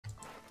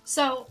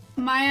So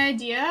my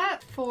idea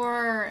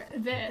for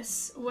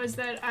this was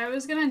that I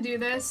was gonna do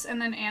this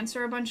and then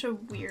answer a bunch of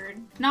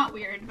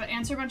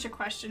answer a bunch of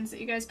questions that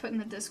you guys put in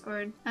the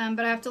Discord. But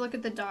I have to look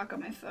at the doc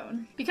on my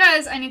phone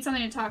because I need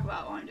something to talk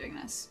about while I'm doing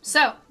this.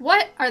 So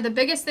what are the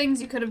biggest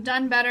things you could have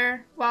done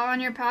better while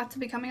on your path to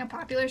becoming a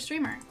popular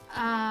streamer?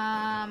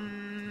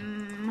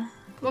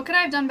 What could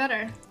I have done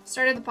better?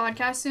 Started the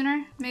podcast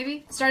sooner,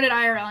 maybe? Started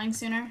IRLing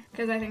sooner,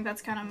 because I think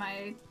that's kind of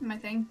my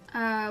thing.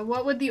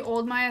 What would the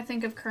old Maya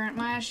think of current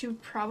Maya? She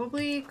would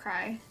probably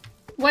cry.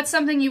 What's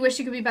something you wish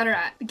you could be better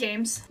at?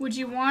 Games. Would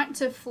you want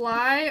to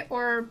fly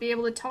or be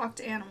able to talk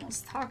to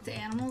animals? Talk to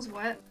animals?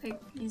 What?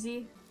 Like,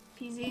 easy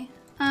peasy?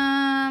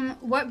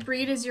 What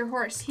breed is your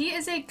horse? He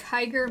is a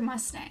Kiger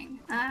Mustang.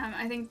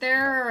 I think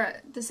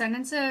they're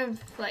descendants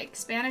of like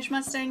Spanish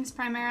Mustangs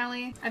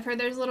primarily. I've heard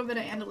there's a little bit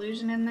of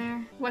Andalusian in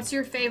there. What's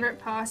your favorite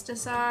pasta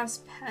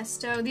sauce?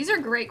 Pesto. These are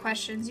great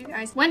questions, you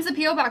guys. When's the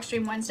P.O. Box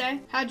stream?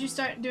 Wednesday? How'd you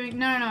start doing?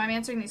 No, I'm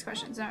answering these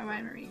questions. Not why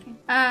I'm reading.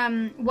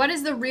 What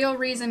is the real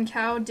reason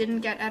Cow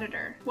didn't get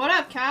editor? What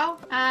up, Cow?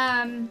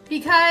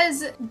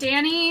 Because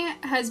Danny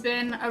has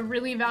been a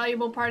really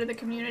valuable part of the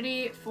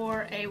community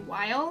for a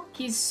while.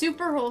 He's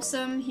super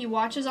wholesome. He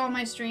watches all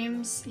my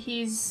streams.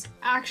 He's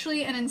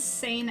actually an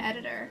insane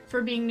editor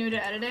for being new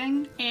to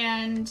editing.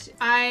 And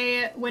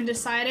when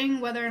deciding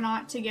whether or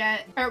not to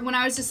when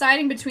I was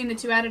deciding between the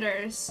two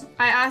editors,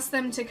 I asked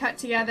them to cut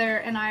together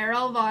an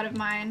IRL VOD of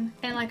mine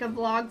in like a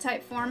vlog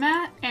type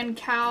format, and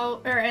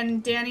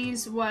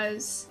Danny's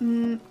was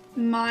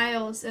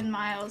miles and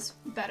miles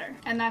better.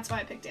 And that's why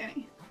I picked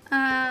Danny.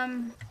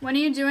 When are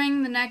you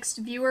doing the next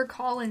viewer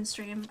call-in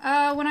stream?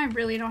 When I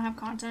really don't have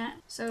content.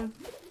 So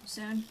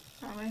soon,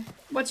 probably.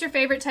 What's your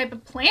favorite type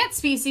of plant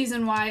species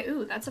and why?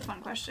 Ooh, that's a fun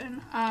question.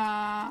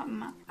 I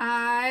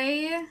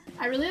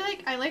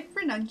like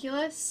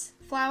ranunculus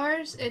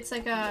flowers. It's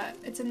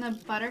in the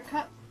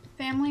buttercup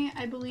family,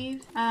 I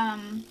believe.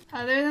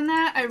 Other than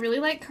that, I really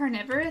like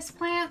carnivorous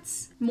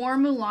plants. More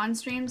Mulan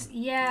streams.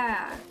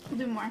 Yeah, we'll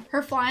do more.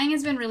 Her flying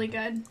has been really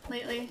good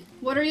lately.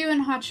 What are you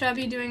and Hot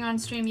Chubby doing on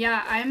stream?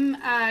 Yeah,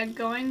 I'm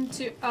going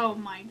to, oh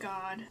my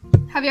god.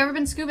 Have you ever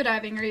been scuba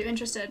diving? Are you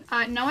interested?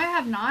 No, I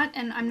have not,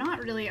 and I'm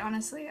not really,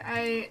 honestly.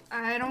 I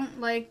don't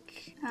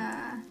like,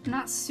 I'm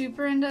not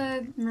super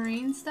into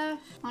marine stuff,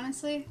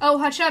 honestly. Oh,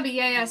 Hot Chubby,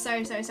 yeah,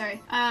 sorry.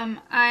 I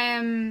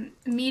am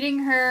meeting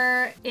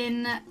her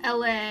in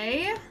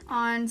LA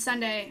on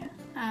Sunday.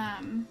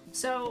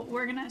 So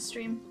we're gonna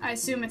stream. I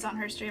assume it's on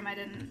her stream. I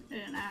didn't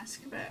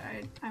ask, but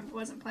I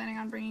wasn't planning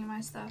on bringing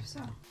my stuff,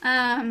 so.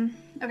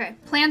 Okay,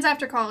 plans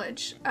after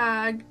college.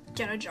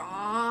 Get a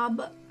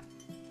job.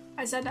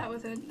 I said that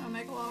with an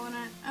omega law in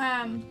it.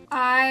 I'm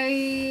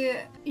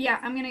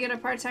gonna get a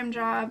part-time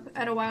job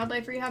at a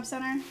wildlife rehab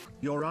center.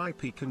 Your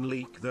IP can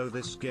leak though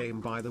this game,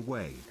 by the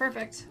way.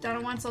 Perfect. Done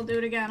it once, I'll do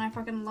it again. I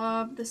fucking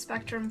love the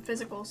Spectrum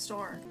physical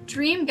store.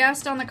 Dream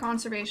guest on the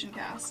Conservation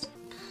Cast.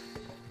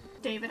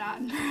 David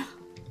Attenborough.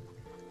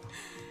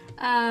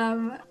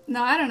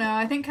 No, I don't know.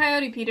 I think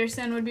Coyote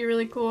Peterson would be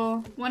really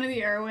cool. One of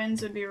the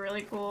Irwins would be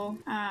really cool.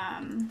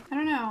 I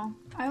don't know.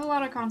 I have a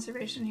lot of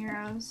conservation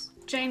heroes.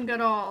 Jane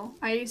Goodall.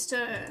 I used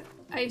to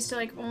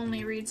like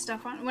only read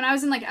stuff on, when I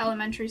was in like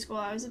elementary school,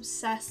 I was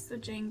obsessed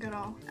with Jane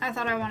Goodall. I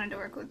thought I wanted to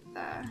work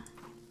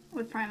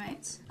with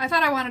primates. I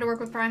thought I wanted to work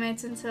with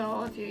primates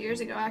until a few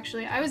years ago,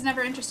 actually. I was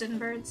never interested in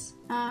birds,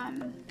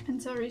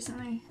 until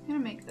recently. I'm gonna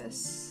make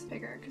this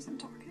bigger because I'm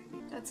talking.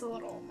 That's a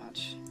little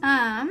much.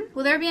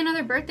 Will there be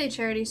another birthday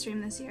charity stream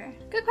this year?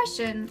 Good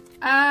question.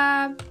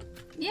 Yeah,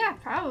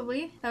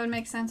 probably. That would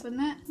make sense,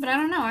 wouldn't it? But I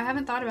don't know. I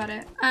haven't thought about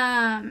it.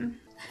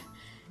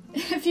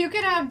 If you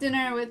could have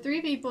dinner with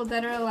 3 people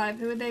dead or alive,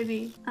 who would they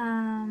be?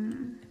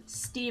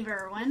 Steve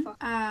Irwin.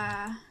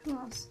 Who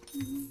else?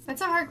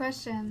 That's a hard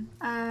question.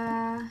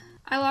 I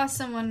lost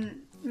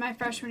someone my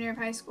freshman year of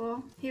high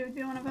school. He would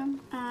be one of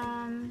them.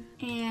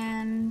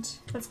 And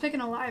let's pick an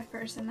alive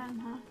person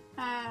then, huh?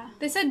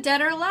 They said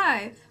dead or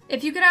alive.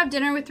 If you could have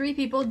dinner with 3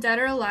 people, dead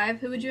or alive,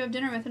 who would you have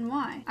dinner with and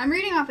why? I'm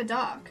reading off a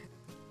doc.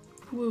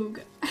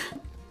 Woog.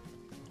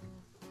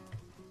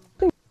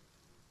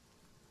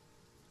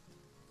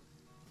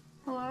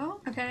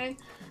 Hello? Okay.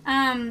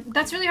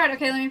 That's really hard.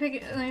 Okay, let me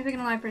pick an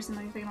alive person.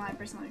 When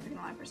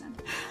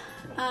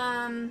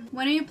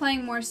are you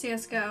playing more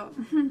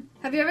CSGO?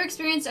 Have you ever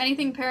experienced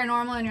anything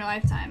paranormal in your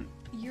lifetime?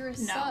 You're a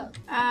sub.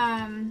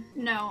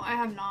 No, I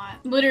have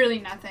not. Literally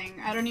nothing.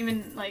 I don't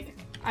even, like,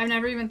 I've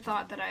never even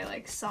thought that I,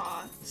 like,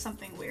 saw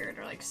something weird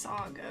or, like,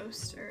 saw a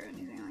ghost or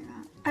anything like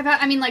that. I've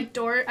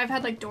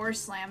had, like, doors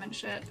slam and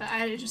shit, but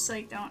I just,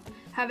 like, don't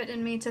have it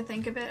in me to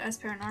think of it as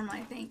paranormal,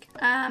 I think.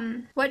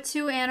 What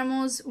 2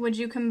 animals would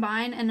you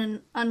combine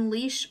and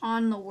unleash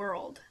on the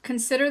world?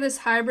 Consider this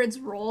hybrid's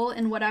role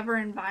in whatever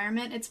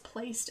environment it's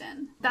placed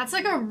in. That's,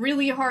 like, a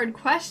really hard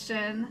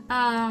question.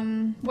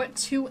 What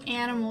 2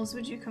 animals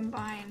would you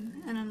combine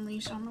and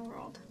unleash on the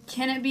world.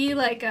 Can it be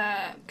like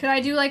a, could I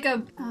do like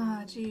a,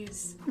 oh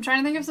geez. I'm trying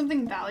to think of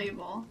something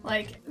valuable.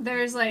 Like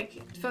there's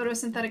like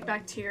photosynthetic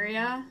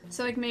bacteria.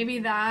 So like maybe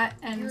that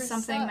and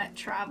something that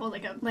traveled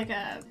like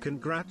a.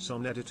 Congrats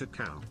on Editor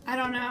Cow. I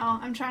don't know.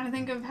 I'm trying to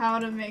think of how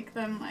to make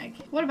them like,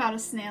 what about a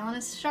snail and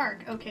a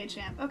shark? Okay,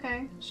 champ.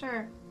 Okay,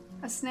 sure.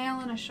 A snail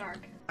and a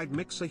shark. I'd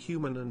mix a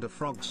human and a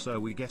frog so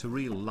we get a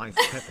real life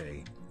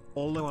Pepe.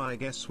 Although I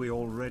guess we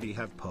already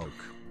have Poke.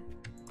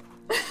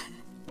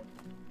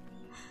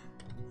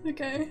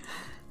 Okay.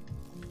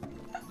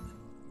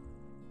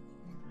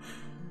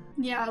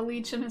 Yeah, a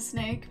leech and a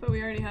snake, but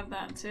we already have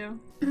that too.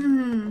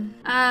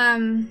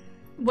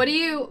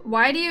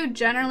 Why do you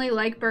generally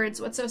like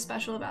birds? What's so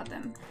special about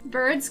them?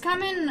 Birds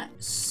come in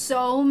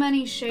so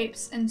many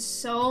shapes and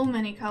so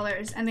many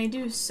colors, and they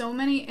do so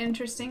many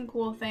interesting,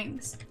 cool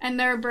things. And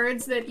there are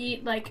birds that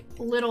eat like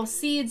little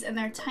seeds, and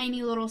they're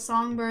tiny little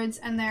songbirds,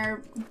 and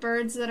they're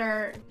birds that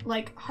are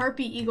like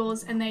harpy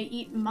eagles, and they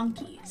eat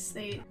monkeys.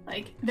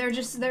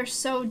 They're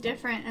so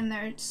different, and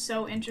they're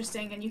so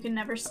interesting, and you can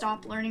never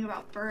stop learning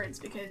about birds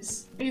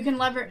because you can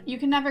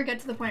never get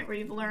to the point where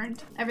you've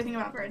learned everything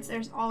about birds.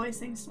 There's always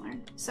things to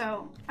learn.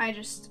 So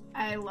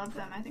I love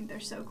them. I think they're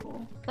so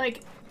cool.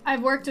 Like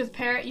I've worked with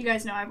you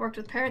guys know I've worked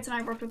with parrots and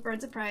I've worked with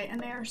birds of prey,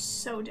 and they are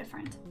so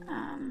different.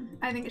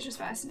 I think it's just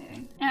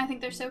fascinating. And I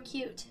think they're so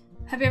cute.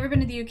 Have you ever been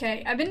to the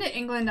UK? I've been to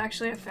England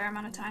actually a fair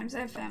amount of times.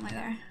 I have family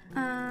there.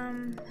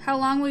 How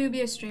long will you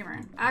be a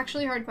streamer?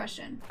 Actually, hard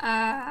question.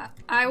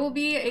 I will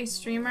be a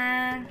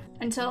streamer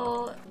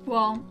until,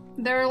 well,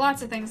 there are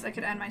lots of things that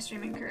could end my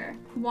streaming career.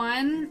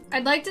 One,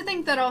 I'd like to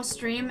think that I'll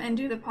stream and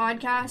do the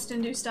podcast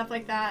and do stuff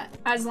like that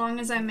as long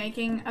as I'm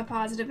making a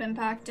positive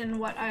impact in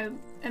what I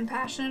am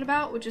passionate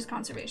about, which is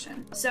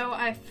conservation. So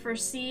I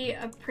foresee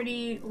a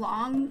pretty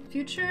long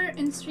future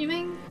in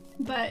streaming,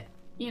 but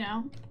you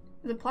know,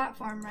 the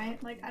platform, right?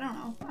 Like, I don't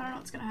know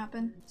what's gonna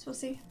happen. So we'll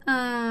see.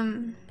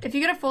 If you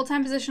get a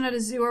full-time position at a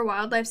zoo or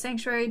wildlife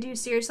sanctuary, do you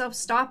see yourself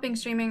stopping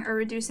streaming or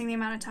reducing the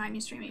amount of time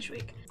you stream each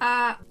week?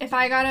 If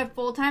I got a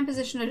full-time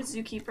position at a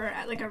zookeeper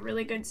at like a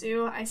really good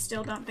zoo, I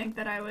still don't think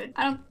that I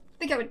don't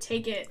think I would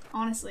take it,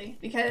 honestly,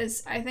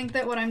 because I think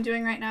that what I'm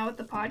doing right now with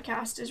the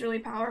podcast is really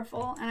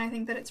powerful, and I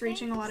think that it's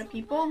reaching a lot of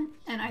people,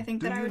 and I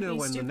think that I would be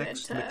stupid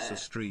to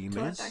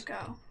let that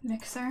go.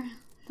 Mixer?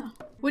 No.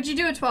 Would you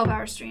do a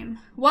 12-hour stream?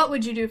 What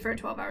would you do for a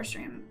 12-hour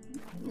stream?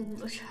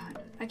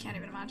 God, I can't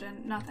even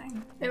imagine.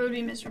 Nothing. It would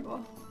be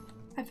miserable.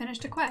 I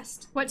finished a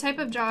quest. What type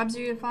of jobs are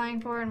you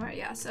applying for and where?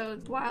 Yeah, so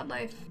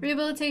wildlife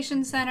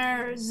rehabilitation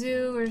center or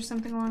zoo or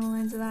something along the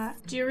lines of that.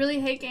 Do you really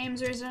hate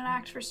games or is it an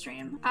act for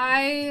stream?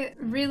 I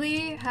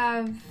really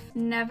have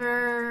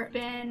never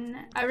been,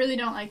 I really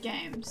don't like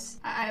games.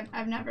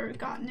 I've never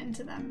gotten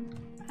into them.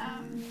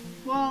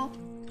 Well,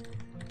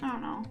 I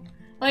don't know.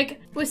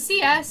 Like, with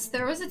CS,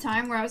 there was a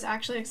time where I was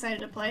actually excited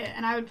to play it,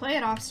 and I would play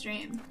it off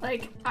stream.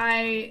 Like,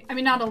 I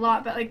mean, not a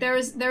lot, but like, there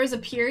was a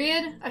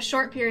period, a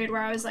short period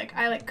where I was like,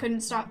 I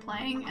couldn't stop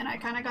playing, and I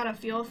kind of got a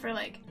feel for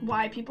like,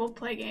 why people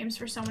play games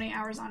for so many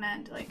hours on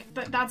end. Like,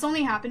 but that's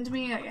only happened to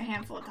me like a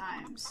handful of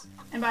times.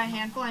 And by a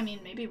handful, I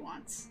mean maybe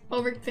once.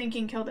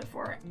 Overthinking killed it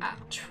for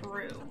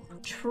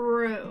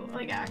true,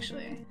 like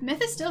actually.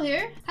 Myth is still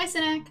here. Hi,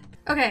 Cynic.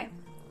 Okay.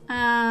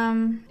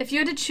 If you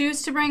had to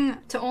choose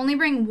to only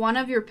bring one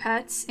of your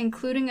pets,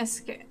 including a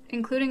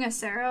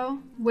Sero,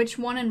 which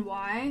one and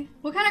why?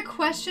 What kind of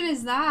question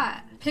is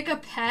that? Pick a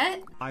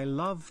pet? I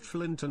loved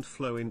Flint and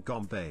Flo in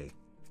Gombe.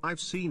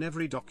 I've seen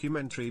every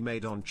documentary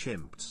made on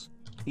chimps.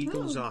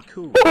 Eagles are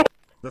cool.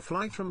 The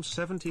flight from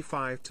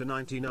 75 to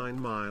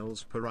 99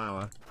 miles per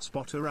hour,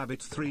 spot a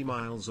rabbit 3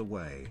 miles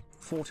away,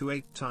 4 to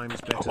 8 times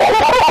better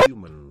than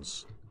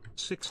humans.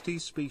 60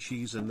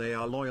 species and they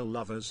are loyal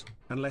lovers,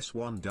 unless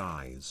one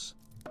dies.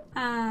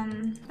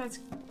 That's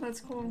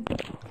cool.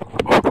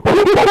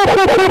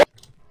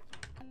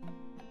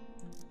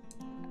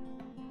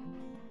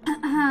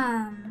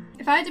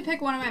 If I had to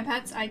pick one of my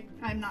pets,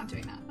 I'm not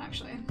doing that,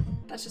 actually.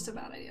 That's just a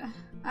bad idea.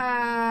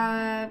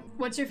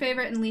 What's your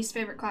favorite and least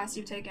favorite class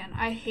you've taken?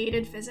 I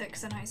hated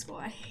physics in high school.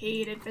 I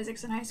hated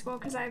physics in high school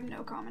because I have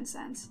no common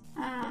sense.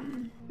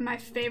 My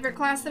favorite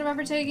class that I've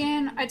ever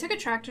taken, I took a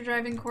tractor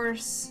driving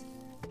course.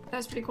 That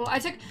was pretty cool. I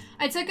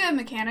took a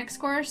mechanics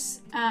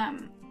course,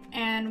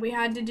 and we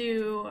had to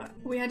do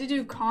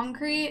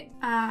concrete,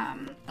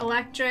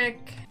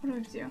 electric. What do we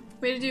have to do?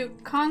 We had to do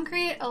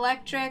concrete,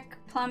 electric,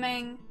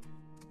 plumbing,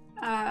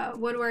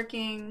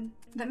 woodworking.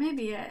 That may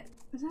be it.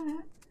 Is that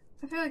it?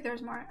 I feel like there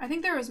was more. I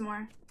think there was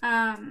more.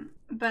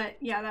 But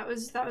yeah, that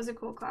was a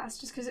cool class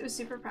just because it was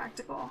super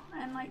practical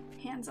and like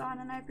hands-on,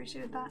 and I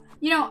appreciated that.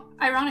 You know,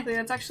 ironically,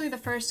 that's actually the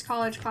first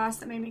college class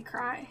that made me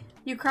cry.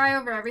 You cry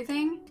over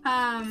everything?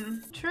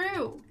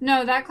 True.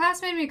 No, that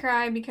class made me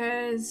cry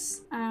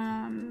because,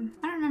 I don't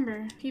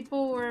remember.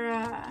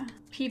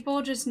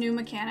 People just knew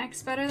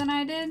mechanics better than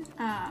I did,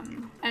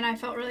 and I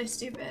felt really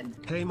stupid.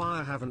 Hey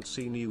Maya, haven't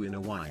seen you in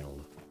a while.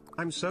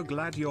 I'm so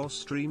glad you're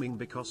streaming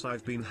because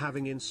I've been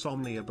having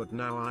insomnia, but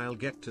now I'll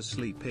get to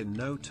sleep in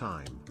no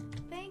time.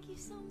 Thank you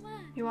so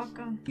much. You're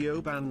welcome.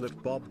 Yo, ban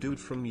that Bob dude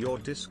from your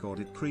Discord.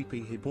 It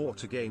creepy he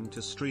bought a game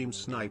to stream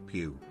snipe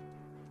you.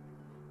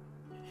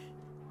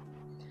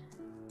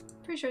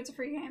 Pretty sure it's a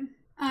free game.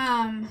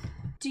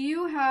 Do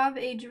you have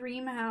a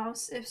dream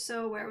house? If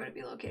so, where would it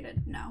be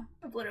located? No.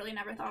 I've literally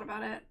never thought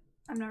about it.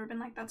 I've never been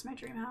like, that's my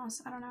dream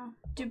house. I don't know.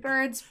 Do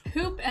birds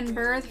poop and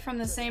birth from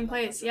the same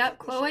place? Yep,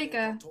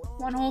 cloaca.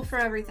 One hole for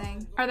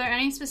everything. Are there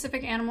any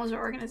specific animals or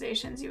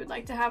organizations you would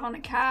like to have on the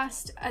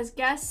cast as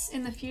guests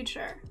in the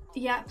future?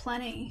 Yeah,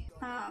 plenty.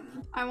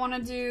 I want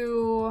to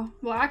do,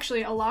 well,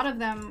 actually, a lot of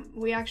them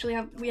we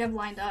have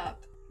lined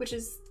up, which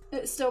is,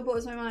 it still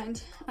blows my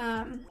mind.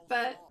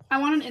 But I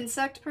want an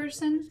insect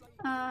person.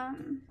 I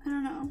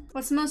don't know.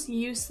 What's the most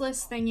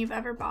useless thing you've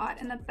ever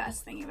bought and the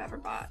best thing you've ever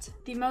bought?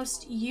 The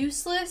most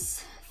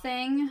useless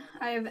thing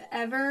I've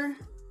ever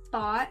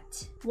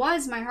bought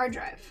was my hard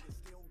drive,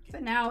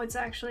 but now it's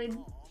actually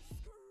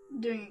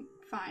doing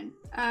fine.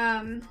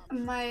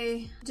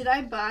 Did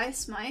I buy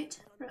Smite?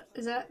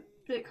 Did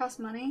it cost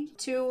money?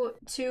 Two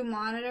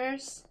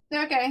monitors?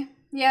 Okay.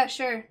 Yeah,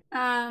 sure.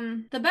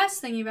 The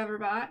best thing you've ever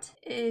bought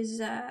is,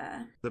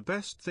 The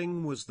best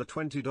thing was the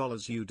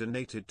 $20 you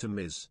donated to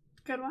Ms.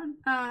 Good one.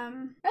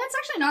 That's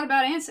actually not a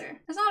bad answer.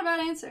 That's not a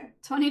bad answer.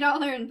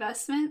 $20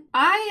 investment.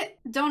 I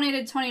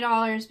donated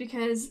 $20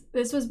 because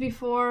this was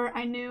before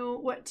I knew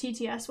what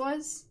TTS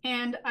was,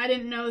 and I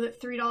didn't know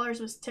that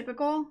 $3 was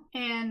typical,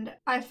 and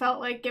I felt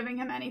like giving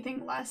him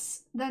anything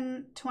less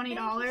than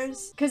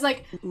 $20. Cause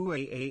like,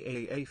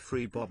 Ooh,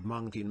 free Bob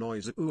monkey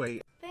noise. Ooh.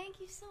 Thank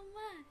you so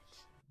much.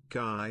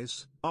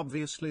 Guys,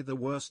 obviously the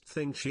worst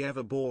thing she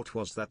ever bought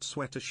was that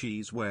sweater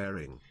she's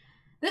wearing.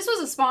 this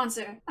was a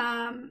sponsor,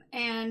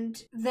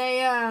 and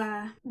they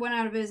went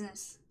out of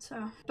business.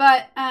 So,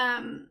 but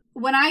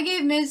when I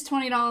gave Ms.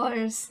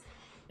 $20,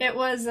 it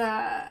was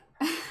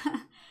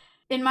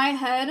in my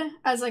head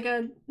as like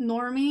a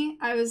normie.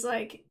 I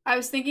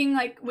was thinking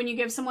like when you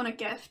give someone a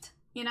gift,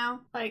 you know,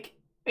 like,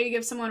 or you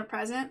give someone a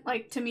present.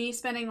 Like, to me,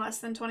 spending less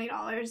than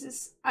 $20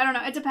 is, I don't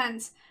know, it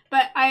depends.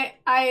 But I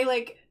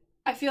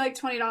feel like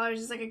 $20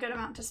 is like a good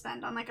amount to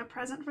spend on like a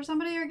present for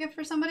somebody or a gift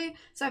for somebody.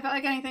 So I felt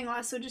like anything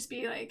less would just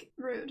be like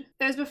rude.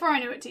 It was before I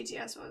knew what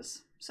TTS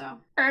was. So,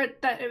 or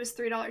that it was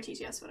 $3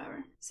 TTS,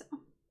 whatever. So,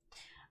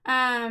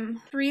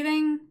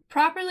 breathing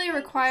properly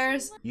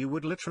requires. You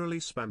would literally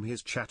spam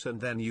his chat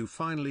and then you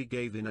finally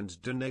gave in and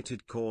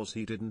donated cause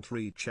he didn't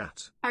read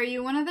chat. Are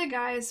you one of the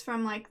guys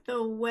from like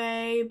the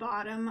way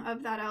bottom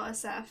of that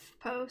LSF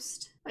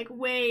post? Like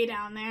way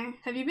down there?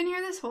 Have you been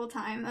here this whole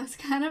time?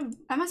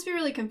 That must be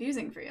really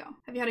confusing for you.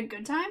 Have you had a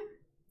good time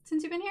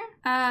since you've been here?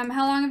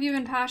 How long have you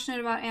been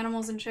passionate about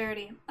animals and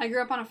charity? I grew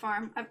up on a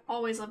farm. I've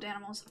always loved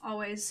animals,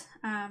 always.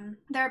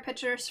 There are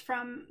pictures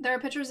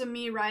of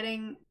me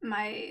riding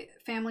my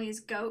family's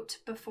goat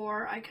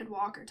before I could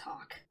walk or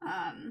talk.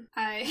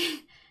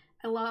 I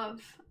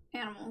love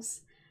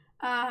animals.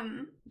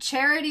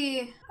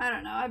 Charity, I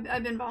don't know.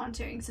 I've been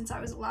volunteering since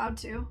I was allowed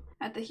to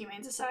at the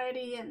Humane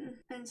Society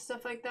and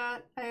stuff like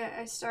that.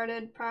 I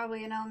started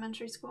probably in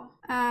elementary school.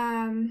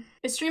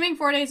 Is streaming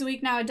 4 days a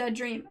week now a dead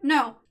dream?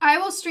 No. I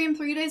will stream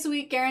 3 days a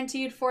week,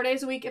 guaranteed, 4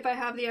 days a week if I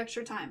have the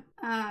extra time.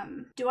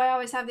 Do I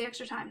always have the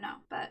extra time? No,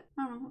 but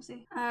I don't know, we'll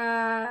see.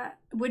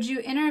 Would you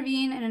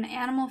intervene in an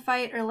animal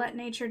fight or let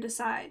nature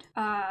decide?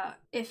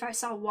 If I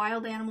saw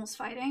wild animals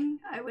fighting,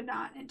 I would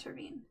not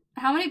intervene.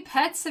 How many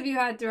pets have you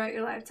had throughout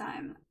your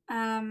lifetime?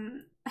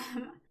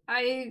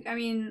 I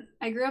mean,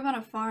 I grew up on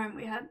a farm.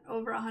 We had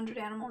over 100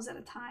 animals at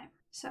a time,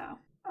 so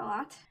a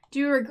lot. Do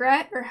you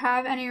regret or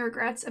have any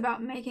regrets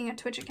about making a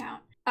Twitch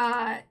account?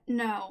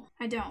 No,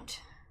 I don't.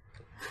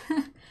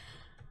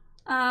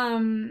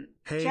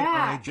 Hey, Jack,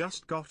 I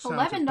just got $11.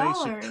 out of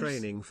basic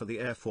training for the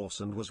Air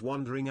Force and was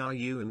wondering, are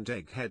you and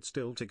Egghead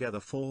still together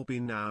for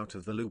being out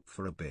of the loop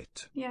for a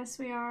bit? Yes,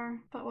 we are,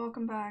 but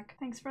welcome back.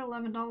 Thanks for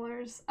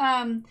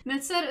 $11.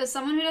 Myth said, as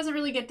someone who doesn't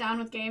really get down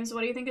with games,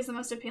 what do you think is the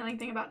most appealing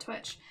thing about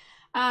Twitch?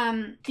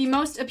 The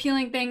most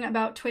appealing thing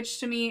about Twitch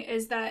to me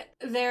is that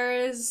there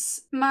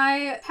is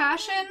my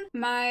passion.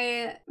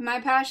 My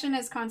passion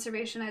is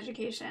conservation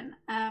education.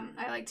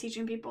 I like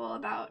teaching people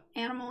about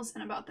animals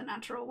and about the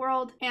natural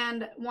world.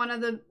 And one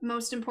of the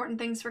most important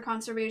things for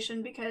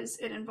conservation, because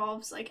it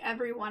involves like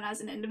everyone as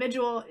an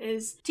individual,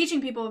 is teaching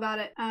people about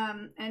it.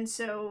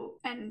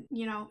 And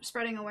you know,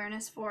 spreading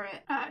awareness for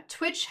it.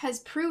 Twitch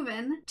has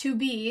proven to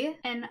be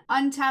an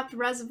untapped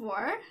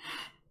reservoir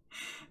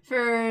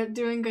for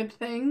doing good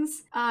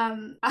things.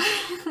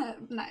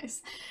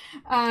 Nice.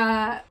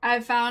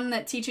 I've found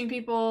that teaching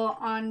people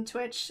on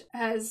Twitch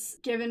has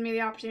given me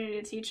the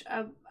opportunity to teach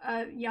a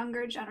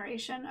younger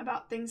generation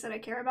about things that I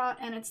care about,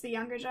 and it's the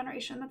younger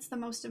generation that's the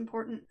most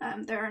important.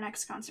 They're our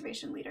next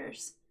conservation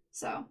leaders.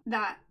 So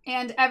that,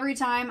 and every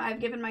time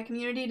I've given my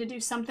community to do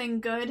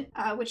something good,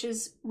 which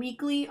is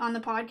weekly on the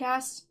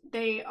podcast,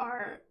 they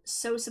are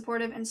so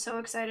supportive and so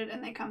excited,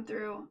 and they come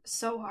through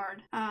so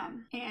hard.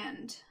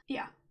 And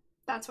yeah.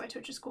 That's why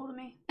Twitch is cool to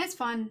me. It's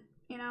fun,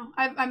 you know.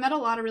 I've met a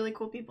lot of really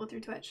cool people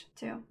through Twitch,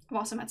 too. I've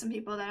also met some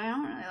people that I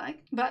don't really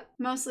like, but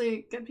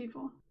mostly good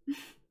people.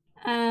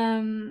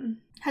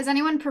 Has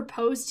anyone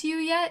proposed to you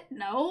yet?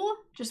 No.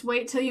 Just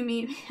wait till you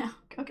meet me.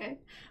 Okay,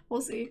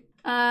 we'll see.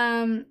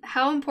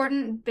 How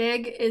important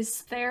big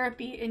is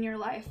therapy in your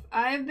life?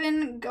 I've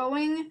been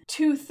going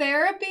to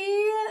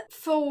therapy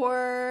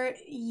for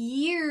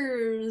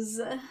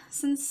years.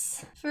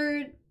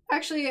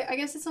 Actually, I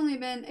guess it's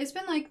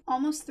been like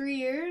almost 3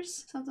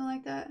 years, something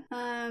like that.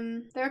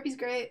 Therapy's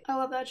great. I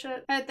love that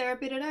shit. I had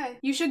therapy today.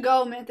 You should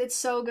go, Myth. It's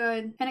so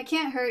good. And it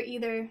can't hurt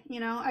either, you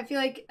know? I feel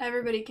like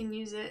everybody can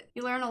use it.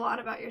 You learn a lot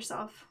about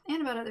yourself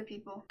and about other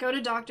people. Go to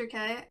Dr. K.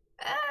 I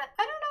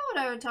don't know what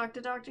I would talk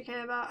to Dr.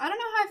 K about. I don't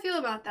know how I feel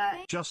about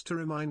that. Just a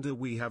reminder,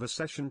 we have a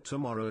session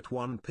tomorrow at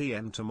 1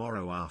 p.m.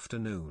 tomorrow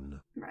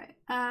afternoon. Right.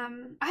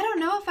 I don't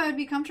know if I would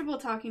be comfortable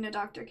talking to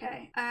Dr.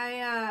 K.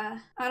 I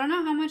don't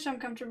know how much I'm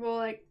comfortable,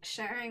 like,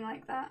 sharing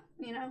like that,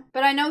 you know?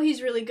 But I know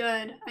he's really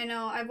good. I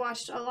know I've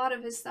watched a lot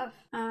of his stuff.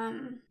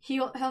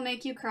 He'll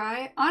make you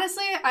cry.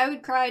 Honestly, I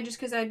would cry just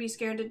because I'd be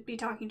scared to be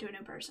talking to a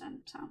new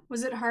person, so.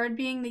 Was it hard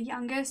being the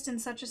youngest in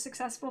such a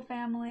successful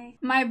family?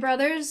 My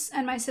brothers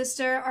and my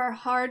sister are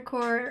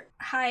hardcore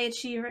high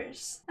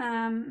achievers.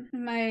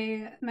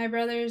 My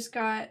brothers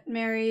got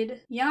married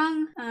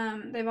young.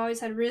 They've always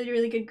had really,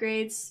 really good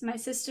grades. My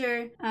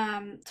sister,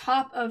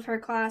 top of her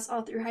class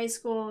all through high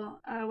school,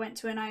 went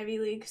to an Ivy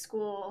League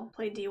school,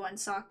 played D1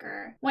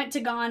 soccer, went to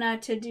Ghana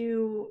to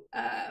do,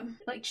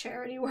 like,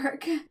 charity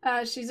work.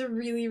 She's a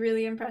really,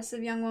 really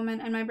impressive young woman,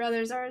 and my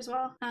brothers are as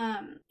well.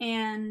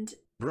 And...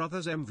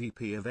 Brothers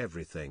MVP of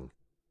everything.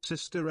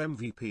 Sister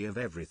MVP of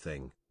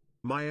everything.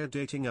 Maya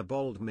dating a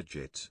bald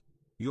midget.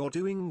 You're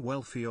doing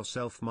well for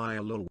yourself,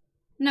 Maya lol.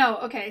 No,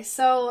 okay,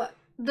 so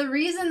the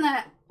reason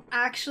that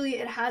actually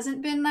it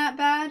hasn't been that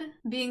bad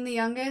being the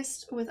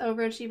youngest with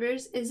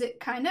overachievers is it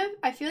kind of,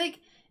 I feel like,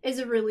 is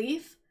a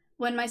relief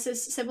when my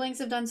siblings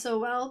have done so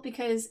well,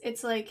 because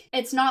it's like,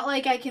 it's not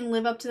like I can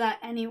live up to that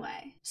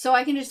anyway. So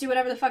I can just do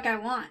whatever the fuck I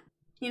want,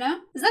 you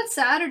know? Is that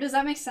sad or does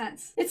that make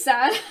sense? It's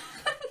sad.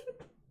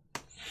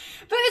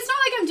 But it's not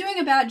like I'm doing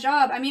a bad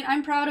job. I mean,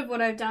 I'm proud of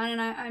what I've done,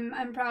 and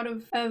I'm proud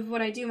of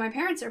what I do. My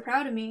parents are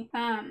proud of me.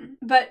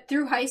 But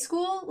through high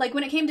school, like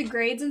when it came to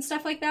grades and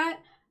stuff like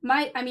that,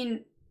 I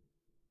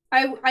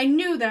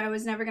knew that I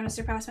was never going to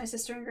surpass my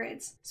sister in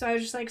grades. So I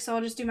was just like, so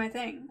I'll just do my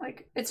thing.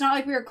 Like, it's not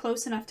like we were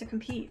close enough to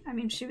compete. I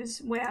mean, she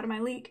was way out of my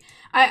league.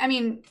 I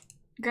mean,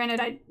 granted,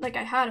 I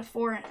had a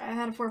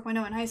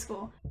 4.0 in high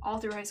school, all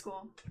through high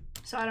school.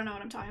 So I don't know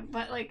what I'm talking about.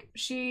 But like,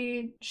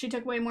 she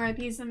took way more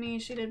IPs than me.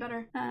 She did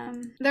better.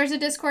 There's a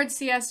Discord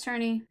CS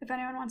tourney if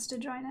anyone wants to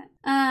join it.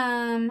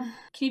 Can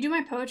you do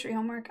my poetry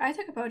homework? I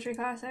took a poetry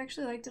class. I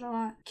actually liked it a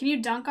lot. Can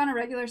you dunk on a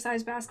regular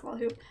sized basketball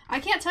hoop? I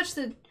can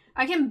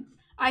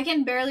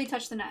barely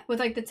touch the net with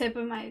like the tip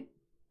of my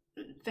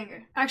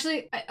finger.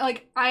 Actually,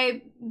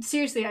 I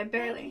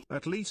barely.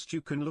 At least you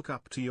can look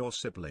up to your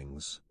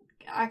siblings.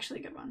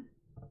 Actually, good one.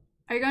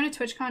 Are you going to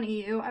TwitchCon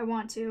EU? I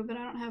want to, but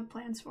I don't have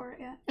plans for it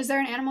yet. Is there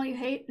an animal you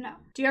hate? No.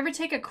 Do you ever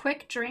take a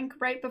quick drink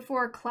right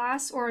before a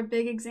class or a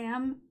big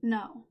exam?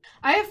 No.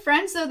 I have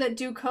friends, though, that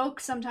do Coke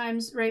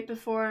sometimes right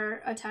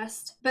before a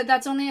test, but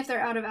that's only if they're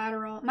out of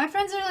Adderall. My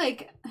friends are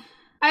like...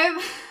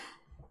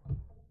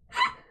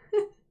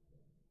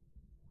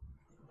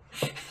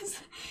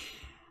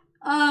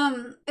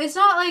 It's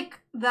not like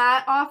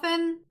that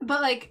often,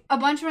 but like a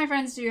bunch of my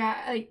friends do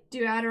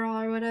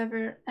Adderall or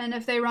whatever, and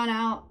if they run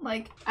out,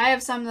 like I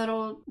have some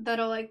that'll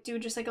like do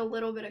just like a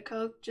little bit of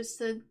Coke just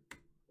to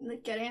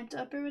like get amped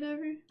up or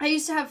whatever. I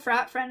used to have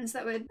frat friends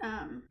that would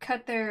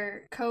cut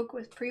their Coke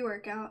with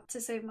pre-workout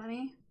to save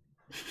money.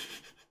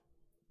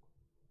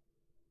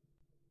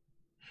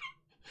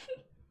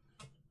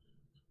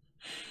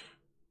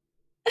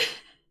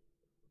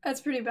 That's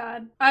pretty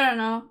bad. I don't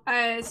know.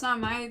 It's not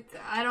my.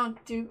 I've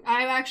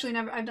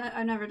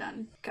never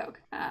done Coke.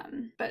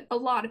 But a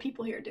lot of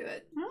people here do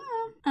it. I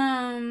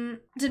don't know.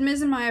 Did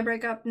Miz and Maya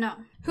break up? No.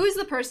 Who is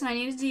the person I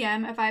need to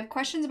DM if I have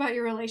questions about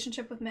your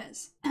relationship with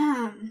Miz?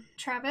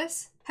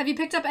 Travis. Have you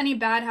picked up any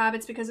bad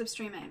habits because of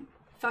streaming?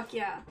 Fuck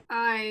yeah.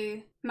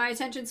 My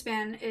attention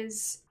span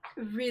is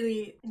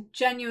really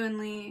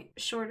genuinely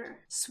shorter.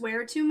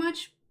 Swear too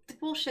much?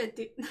 Bullshit,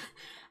 dude.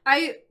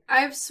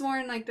 I've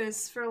sworn like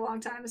this for a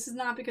long time. This is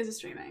not because of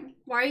streaming.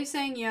 Why are you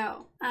saying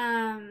yo?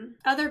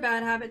 Other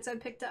bad habits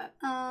I've picked up.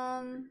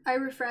 I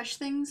refresh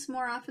things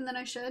more often than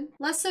I should.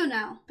 Less so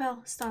now.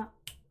 Belle, stop.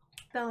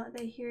 Bella,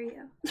 they hear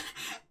you.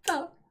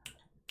 Bella.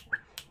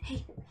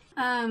 Hey.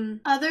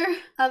 Other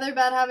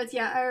bad habits,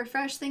 yeah, I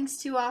refresh things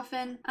too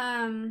often.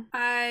 Bella,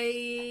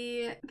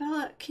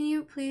 can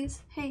you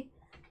please? Hey,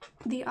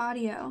 the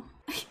audio.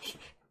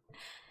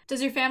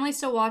 Does your family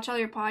still watch all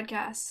your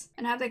podcasts?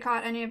 And have they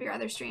caught any of your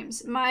other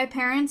streams? My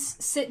parents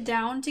sit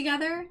down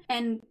together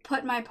and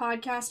put my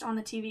podcast on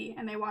the TV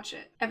and they watch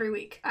it every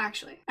week,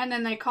 actually. And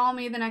then they call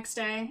me the next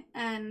day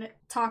and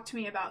talk to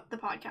me about the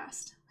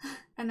podcast.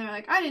 And they're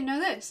like, I didn't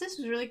know this. This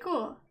was really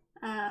cool.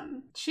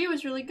 She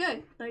was really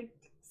good. Like,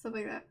 stuff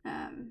like that.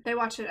 They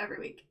watch it every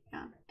week.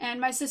 Yeah. And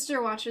my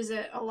sister watches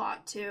it a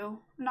lot too.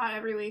 Not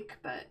every week,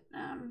 but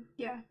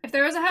yeah. If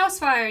there was a house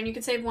fire and you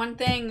could save one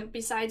thing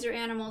besides your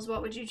animals,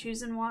 what would you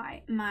choose and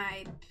why?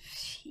 My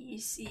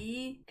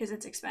PC, because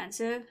it's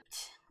expensive.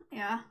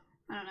 Yeah.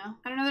 I don't know.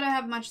 I don't know that I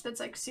have much that's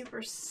like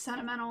super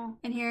sentimental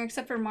in here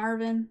except for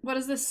Marvin. What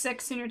does the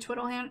 6 in your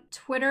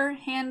Twitter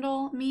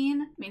handle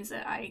mean? It means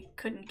that I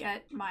couldn't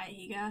get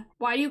MayaHiga.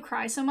 Why do you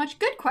cry so much?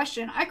 Good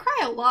question. I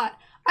cry a lot.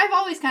 I've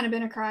always kind of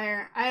been a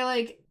crier. I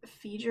like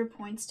feed your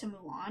points to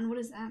Mulan. What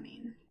does that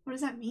mean? What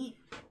does that mean?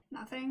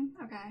 Nothing?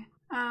 Okay.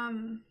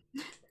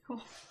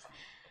 Cool.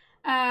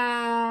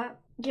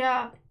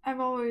 Yeah, I've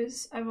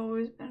always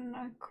been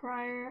a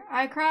crier.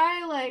 I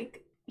cry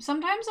like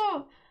sometimes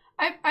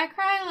I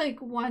cry like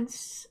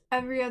once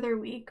every other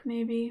week,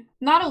 maybe.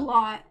 Not a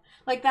lot.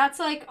 Like that's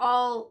like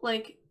I'll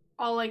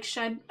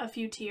shed a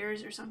few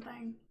tears or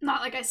something.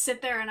 Not like I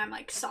sit there and I'm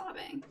like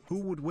sobbing. Who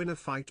would win a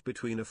fight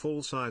between a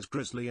full-size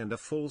grizzly and a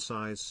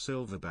full-size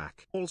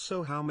silverback?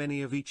 Also, how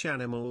many of each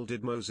animal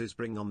did Moses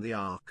bring on the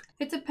ark?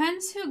 It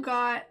depends who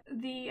got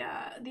the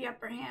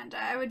upper hand.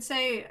 I would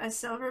say a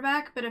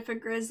silverback, but if a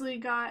grizzly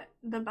got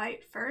the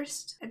bite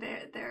first,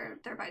 their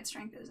bite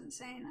strength is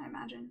insane, I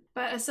imagine.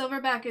 But a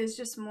silverback is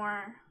just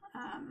more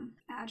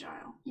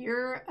agile.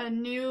 You're a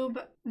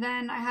noob.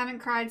 Then I haven't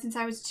cried since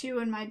I was 2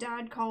 and my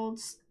dad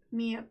called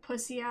me a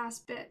pussy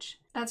ass bitch.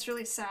 That's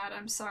really sad.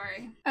 I'm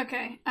sorry.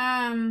 Okay.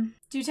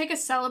 Do you take a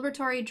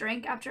celebratory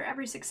drink after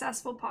every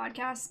successful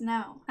podcast?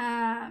 No.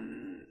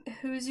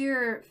 Who's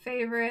your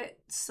favorite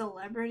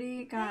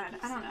celebrity? God,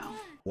 I don't know.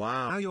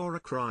 Wow, you're a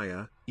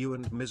crier. You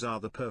and Miz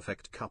are the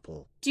perfect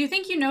couple. Do you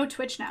think you know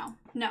Twitch now?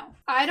 No.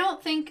 I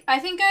don't think, I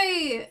think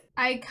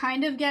I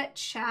kind of get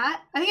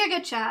chat. I think I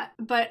get chat,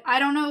 but I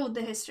don't know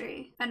the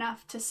history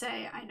enough to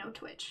say I know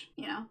Twitch,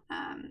 you know?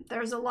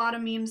 There's a lot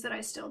of memes that I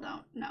still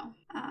don't know.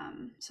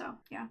 So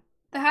yeah.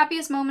 The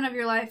happiest moment of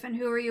your life and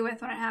who were you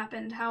with when it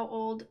happened? How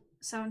old?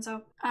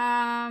 So-and-so.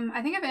 I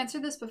think I've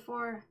answered this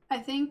before. I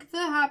think the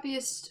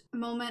happiest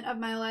moment of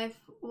my life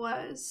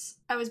was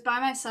I was by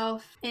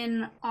myself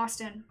in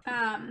Austin.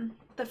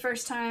 The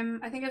first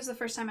time, I think it was the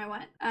first time I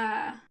went.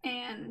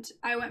 And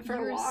I went for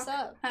a walk.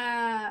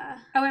 I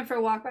went for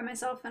a walk by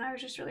myself and I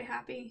was just really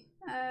happy.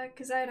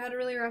 Because I had a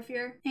really rough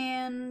year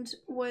and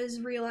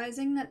was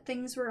realizing that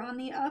things were on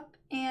the up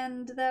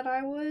and that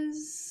I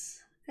was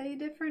a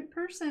different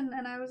person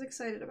and I was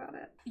excited about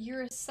it.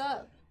 You're a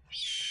sub.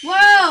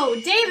 Whoa,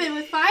 David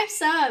with 5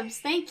 subs.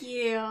 Thank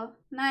you.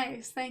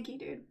 Nice. Thank you,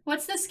 dude.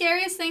 What's the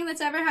scariest thing that's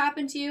ever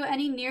happened to you?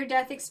 Any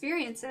near-death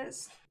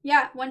experiences?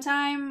 Yeah, one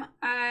time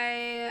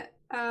I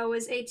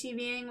was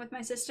ATVing with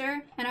my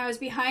sister and I was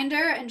behind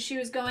her and she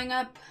was going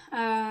up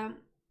a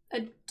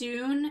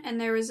dune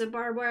and there was a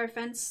barbed wire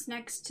fence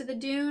next to the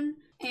dune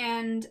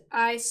and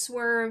I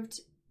swerved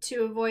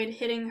to avoid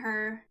hitting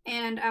her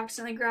and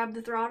accidentally grabbed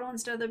the throttle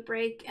instead of the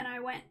brake and I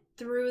went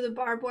through the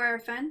barbed wire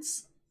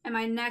fence and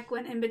my neck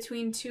went in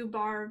between 2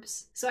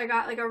 barbs. So I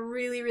got like a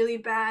really, really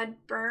bad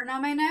burn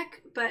on my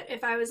neck. But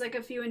if I was like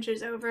a few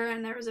inches over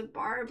and there was a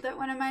barb that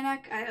went in my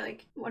neck, I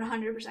like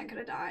 100% could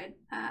have died.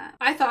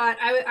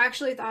 I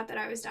actually thought that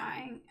I was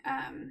dying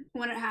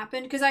when it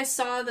happened because I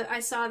saw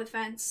the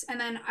fence and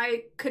then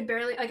I could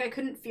barely, like I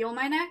couldn't feel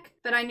my neck,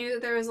 but I knew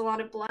that there was a lot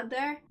of blood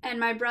there. And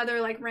my brother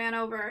like ran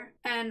over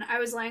and I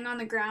was laying on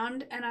the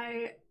ground and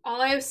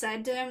all I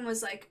said to him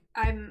was like,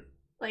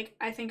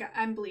 I think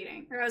I'm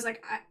bleeding. Or I was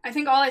like, I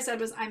think all I said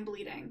was, I'm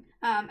bleeding.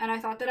 And I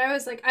thought that I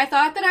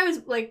was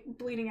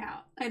bleeding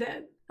out. I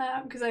did.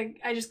 Because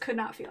I just could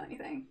not feel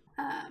anything.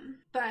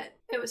 But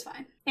it was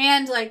fine.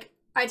 And like,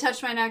 I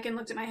touched my neck and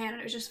looked at my hand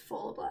and it was just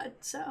full of blood.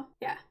 So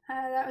yeah,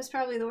 that was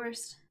probably the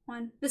worst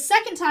one. The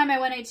second time I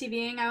went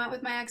ATVing, I went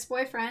with my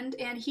ex-boyfriend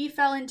and he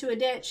fell into a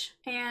ditch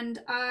and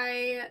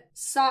I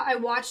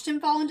watched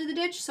him fall into the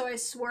ditch, so I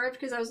swerved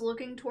because I was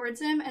looking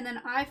towards him and then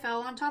I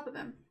fell on top of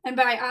him. And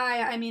by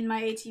I mean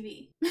my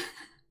ATV.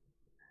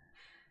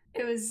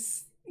 It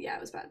was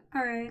bad.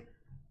 All right.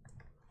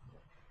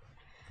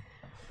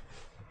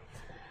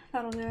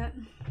 That'll do it.